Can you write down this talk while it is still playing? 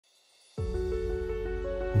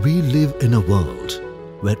We live in a world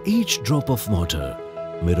where each drop of water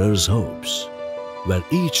mirrors hopes, where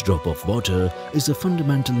each drop of water is a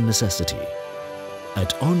fundamental necessity.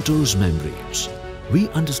 At Ontoz Membranes, we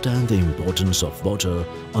understand the importance of water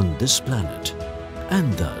on this planet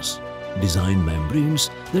and thus design membranes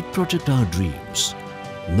that protect our dreams,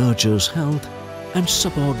 nurtures health and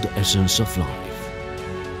support the essence of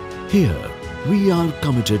life. Here, we are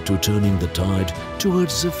committed to turning the tide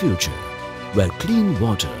towards the future, where clean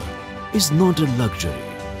water is not a luxury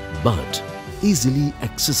but easily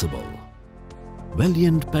accessible.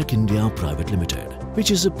 Valiant Pack India Private Limited,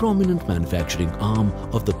 which is a prominent manufacturing arm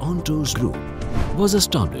of the Ontoz Group, was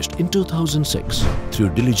established in 2006. Through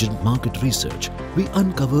diligent market research, we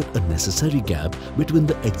uncovered a necessary gap between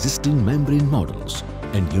the existing membrane models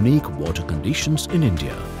and unique water conditions in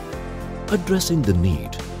India. Addressing the need,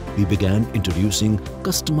 we began introducing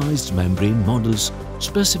customized membrane models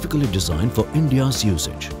specifically designed for India's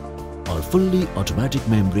usage. Our fully automatic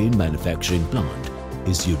membrane manufacturing plant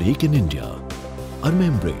is unique in India. Our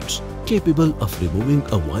membranes, capable of removing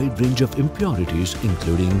a wide range of impurities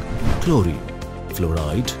including chlorine,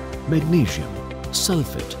 fluoride, magnesium,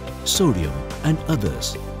 sulfate, sodium and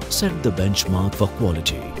others, set the benchmark for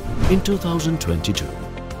quality. In 2022,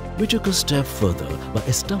 we took a step further by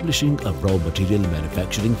establishing a raw material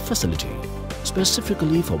manufacturing facility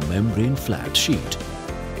specifically for membrane flat sheet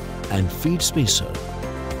and feed spacer.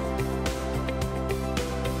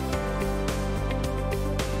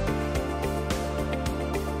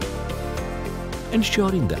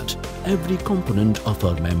 Ensuring that every component of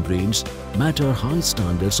our membranes met our high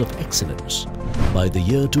standards of excellence. By the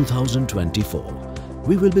year 2024,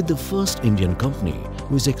 we will be the first Indian company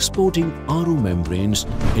who is exporting RO membranes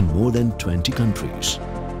in more than 20 countries.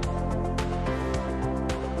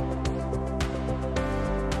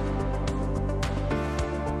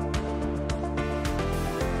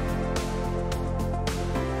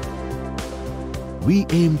 We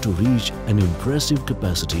aim to reach an impressive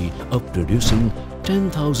capacity of producing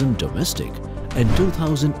 10,000 domestic and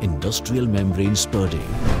 2,000 industrial membranes per day.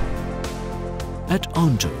 At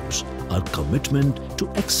Ontoz, our commitment to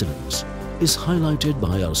excellence is highlighted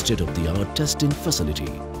by our state-of-the-art testing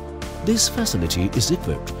facility. This facility is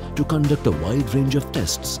equipped to conduct a wide range of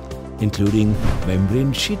tests, including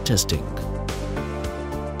membrane sheet testing,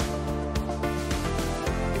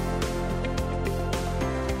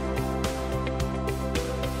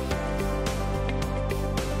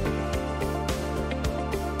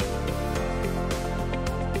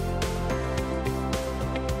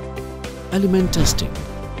 element testing,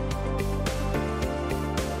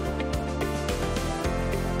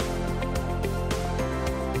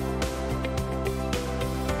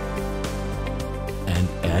 and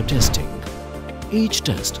air testing. Each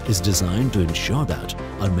test is designed to ensure that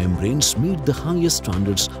our membranes meet the highest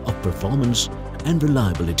standards of performance and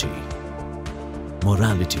reliability.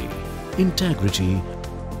 Morality, integrity,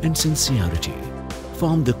 and sincerity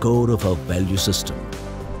form the core of our value system.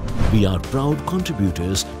 We are proud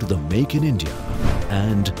contributors to the Make in India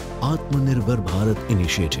and Atmanirbhar Bharat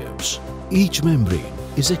initiatives. Each membrane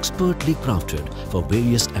is expertly crafted for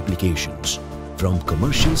various applications, from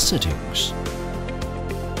commercial settings,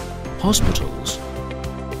 hospitals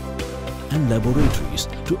and laboratories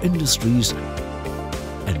to industries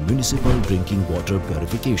and municipal drinking water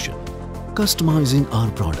purification. Customizing our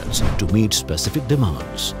products to meet specific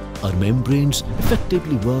demands, our membranes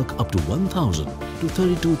effectively work up to 1,000 to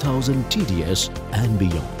 32,000 TDS and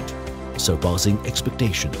beyond, surpassing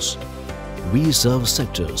expectations. We serve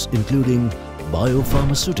sectors including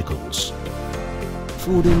biopharmaceuticals,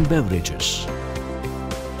 food and beverages,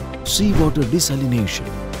 seawater desalination,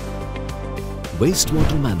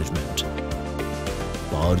 wastewater management,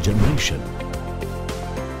 power generation,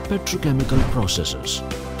 petrochemical processes,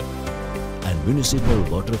 and municipal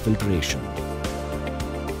water filtration.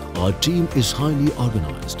 Our team is highly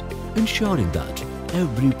organized, ensuring that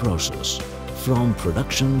every process, from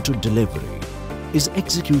production to delivery, is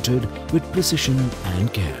executed with precision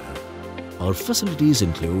and care. Our facilities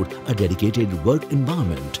include a dedicated work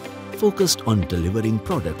environment focused on delivering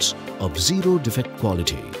products of zero defect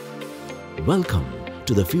quality. Welcome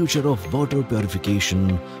to the future of water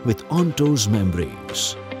purification with Ontoz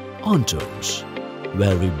Membranes. Ontoz,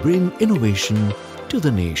 where we bring innovation to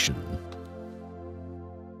the nation.